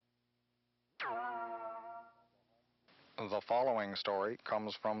The following story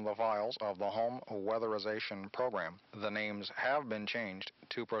comes from the files of the Home Weatherization Program. The names have been changed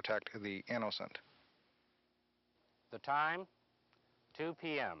to protect the innocent. The time, 2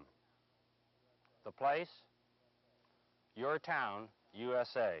 p.m. The place, your town,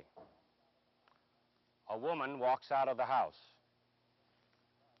 USA. A woman walks out of the house.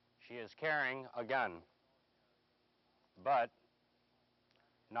 She is carrying a gun, but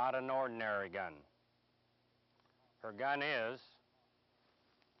not an ordinary gun. Her gun is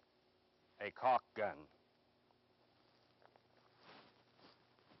a caulk gun.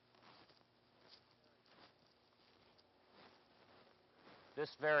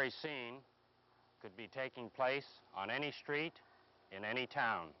 This very scene could be taking place on any street in any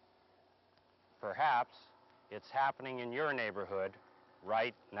town. Perhaps it's happening in your neighborhood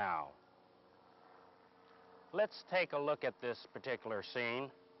right now. Let's take a look at this particular scene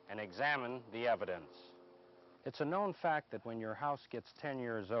and examine the evidence. It's a known fact that when your house gets 10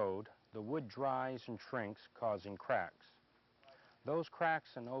 years old, the wood dries and shrinks, causing cracks. Those cracks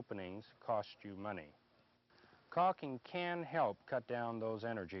and openings cost you money. Caulking can help cut down those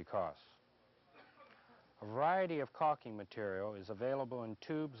energy costs. A variety of caulking material is available in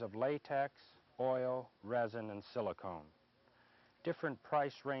tubes of latex, oil, resin, and silicone. Different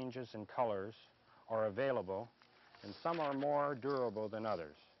price ranges and colors are available, and some are more durable than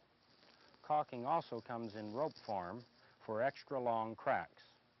others. Caulking also comes in rope form for extra long cracks.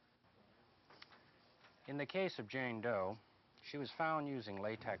 In the case of Jane Doe, she was found using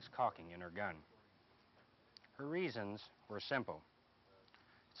latex caulking in her gun. Her reasons were simple.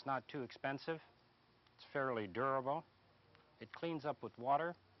 It's not too expensive, it's fairly durable, it cleans up with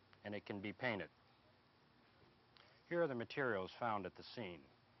water, and it can be painted. Here are the materials found at the scene.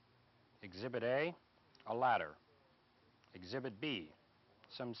 Exhibit A, a ladder. Exhibit B,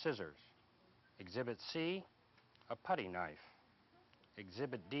 some scissors. Exhibit C, a putty knife.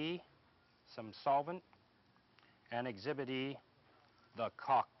 Exhibit D, some solvent. And Exhibit E, the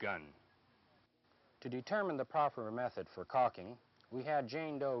caulk gun. To determine the proper method for caulking, we had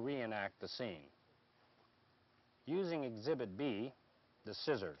Jane Doe reenact the scene. Using Exhibit B, the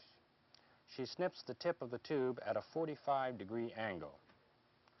scissors, she snips the tip of the tube at a 45-degree angle.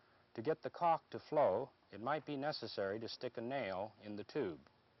 To get the caulk to flow, it might be necessary to stick a nail in the tube.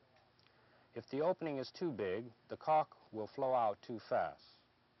 If the opening is too big, the caulk will flow out too fast.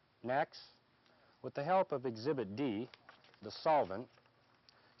 Next, with the help of Exhibit D, the solvent,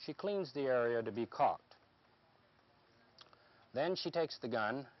 she cleans the area to be caulked. Then she takes the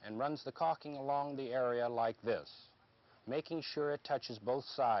gun and runs the caulking along the area like this, making sure it touches both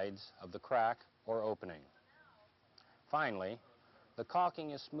sides of the crack or opening. Finally, the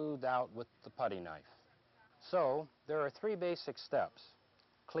caulking is smoothed out with the putty knife. So, there are 3 basic steps: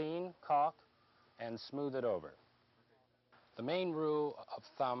 clean, caulk, and smooth it over. The main rule of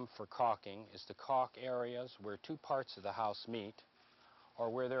thumb for caulking is to caulk areas where 2 parts of the house meet,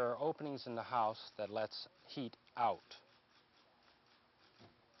 or where there are openings in the house that lets heat out.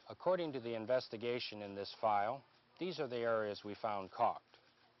 According to the investigation in this file, these are the areas we found caulked: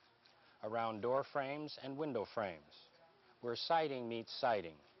 around door frames and window frames, where siding meets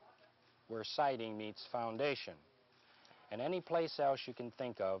siding, where siding meets foundation, and any place else you can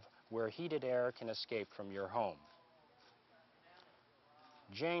think of where heated air can escape from your home.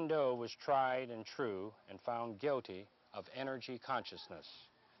 Jane Doe was tried and true and found guilty of energy consciousness,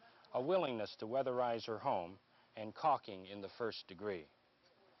 a willingness to weatherize her home, and caulking in the 1st degree.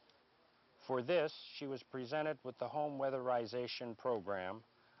 For this, she was presented with the Home Weatherization Program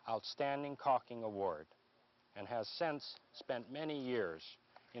Outstanding Caulking Award, and has since spent many years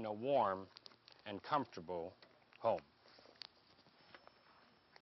in a warm and comfortable home.